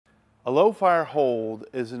A low fire hold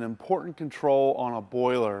is an important control on a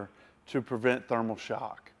boiler to prevent thermal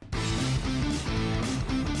shock.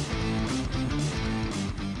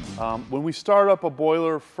 When we start up a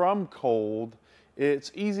boiler from cold,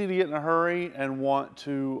 it's easy to get in a hurry and want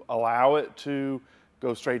to allow it to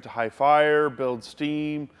go straight to high fire, build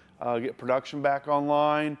steam, get production back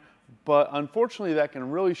online. But unfortunately, that can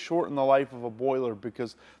really shorten the life of a boiler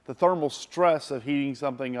because the thermal stress of heating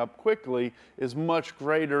something up quickly is much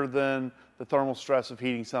greater than the thermal stress of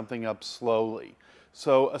heating something up slowly.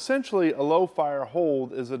 So essentially, a low fire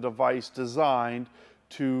hold is a device designed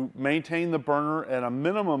to maintain the burner at a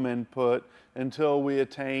minimum input until we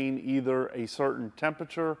attain either a certain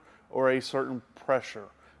temperature or a certain pressure,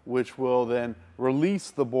 which will then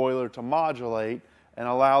release the boiler to modulate and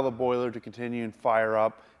allow the boiler to continue and fire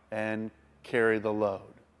up and carry the load.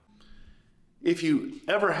 If you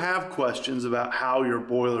ever have questions about how your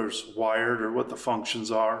boiler's wired or what the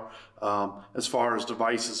functions are, as far as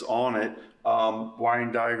devices on it,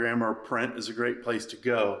 wiring diagram or print is a great place to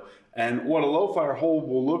go. And what a low fire hold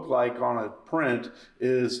will look like on a print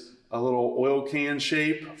is a little oil can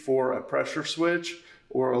shape for a pressure switch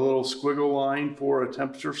or a little squiggle line for a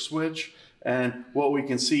temperature switch. And what we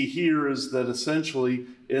can see here is that essentially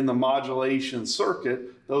in the modulation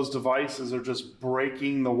circuit, those devices are just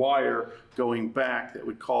breaking the wire going back that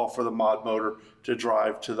would call for the mod motor to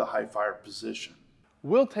drive to the high fire position.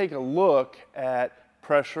 We'll take a look at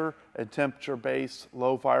pressure and temperature based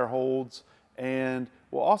low fire holds, and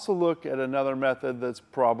we'll also look at another method that's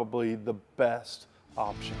probably the best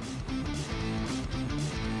option.